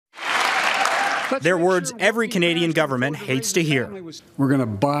They're words every Canadian government hates to hear. We're going to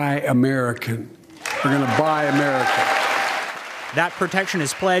buy American. We're going to buy America. That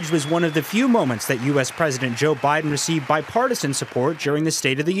protectionist pledge was one of the few moments that U.S. President Joe Biden received bipartisan support during the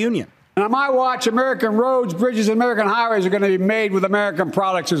State of the Union. And on my watch, American roads, bridges, and American highways are going to be made with American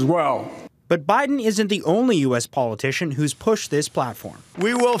products as well. But Biden isn't the only U.S. politician who's pushed this platform.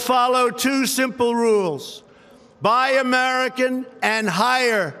 We will follow two simple rules: buy American and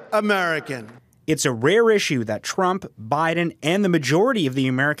hire American. It's a rare issue that Trump, Biden, and the majority of the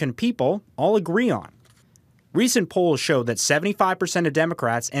American people all agree on. Recent polls show that 75% of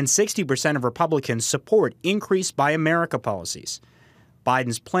Democrats and 60% of Republicans support increased Buy America policies.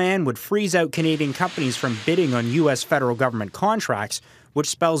 Biden's plan would freeze out Canadian companies from bidding on U.S. federal government contracts, which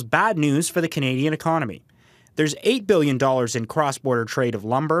spells bad news for the Canadian economy. There's $8 billion in cross-border trade of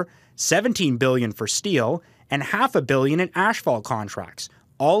lumber, $17 billion for steel, and $500 million in asphalt contracts,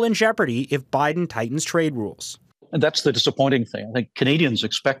 all in jeopardy if Biden tightens trade rules. And that's the disappointing thing. I think Canadians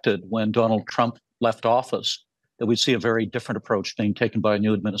expected when Donald Trump left office that we'd see a very different approach being taken by a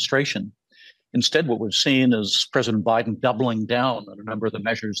new administration. Instead, what we've seen is President Biden doubling down on a number of the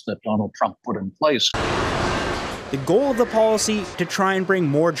measures that Donald Trump put in place. The goal of the policy to try and bring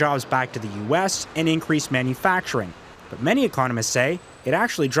more jobs back to the U.S. and increase manufacturing. But many economists say it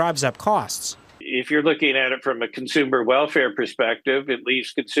actually drives up costs. If you're looking at it from a consumer welfare perspective, it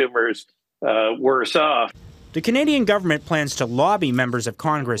leaves consumers worse off. The Canadian government plans to lobby members of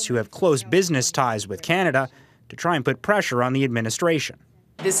Congress who have close business ties with Canada to try and put pressure on the administration.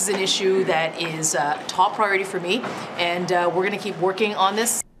 This is an issue that is a top priority for me, and we're going to keep working on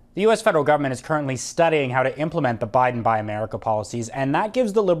this. The U.S. federal government is currently studying how to implement the Biden Buy America policies, and that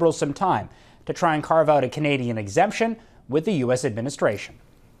gives the Liberals some time to try and carve out a Canadian exemption with the U.S. administration.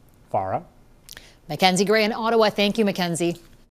 Farah? Mackenzie Gray in Ottawa. Thank you, Mackenzie.